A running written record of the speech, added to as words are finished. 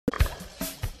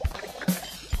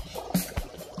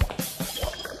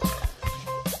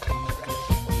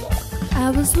I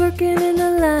was working in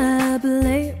the lab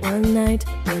late one night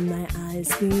when my eyes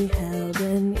beheld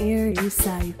an eerie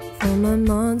sight. For my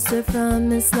monster from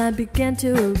his lab began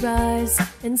to arise,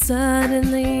 and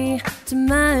suddenly, to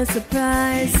my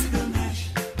surprise,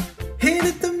 he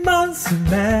did the monster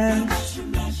mash.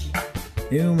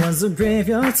 It was a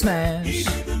graveyard smash.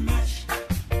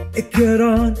 It got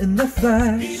on in the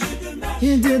flash.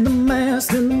 He did the mash,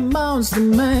 did the monster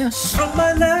mash. From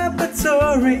my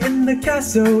laboratory in the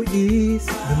castle east,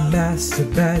 the master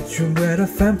bedroom where the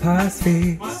vampires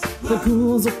feast. The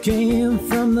ghouls that came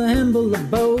from the humble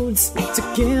abodes to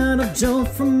get a jolt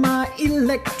from my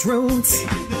electrodes.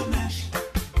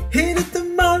 He did the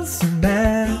monster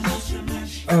mash.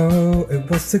 Oh, it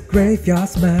was a graveyard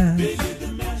smash.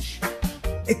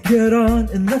 It got on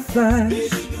in the flash.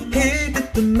 He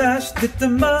did the mash, did the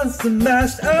monster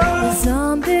mash. Oh, the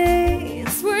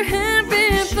zombies were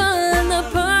having fun. The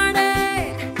party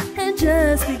had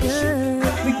just begun.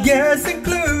 The gas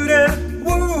included,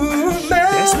 woo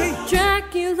man,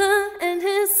 Dracula and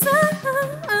his son.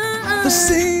 The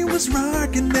scene was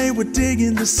rocking, they were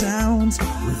digging the sounds,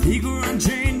 with Igor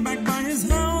unchained back by his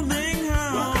howling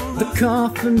hound. The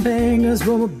coffin bangers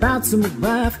were about to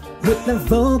arrive with their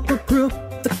vocal group,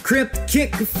 the Crypt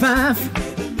Kicker 5.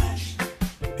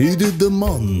 He did the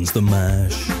monster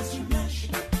mash.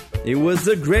 It was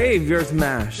a graveyard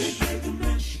smash.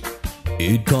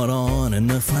 It caught on in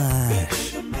a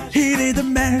flash. He did the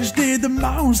mash, did the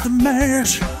monster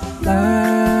mash. La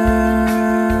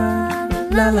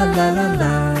la la la la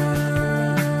la.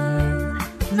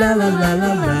 La la la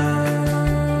la la.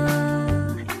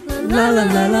 La la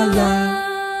la la la.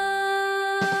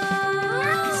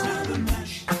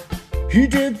 He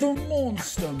did the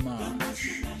monster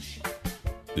mash.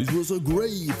 It was a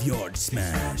graveyard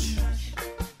smash.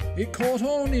 It caught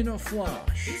on in a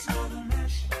flash.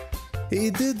 He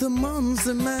did the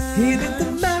monster mash. He did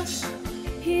the mash.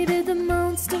 He did the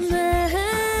monster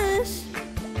mash.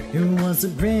 It was a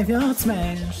graveyard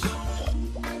smash.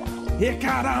 It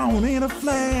caught on in a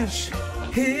flash.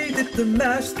 He did the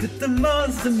mash, did the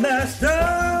monster mash.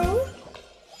 Oh!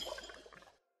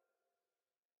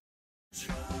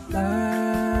 La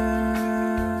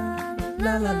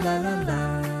la la la la la.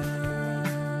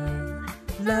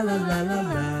 La la la la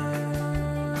la.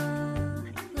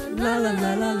 La la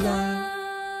la la la.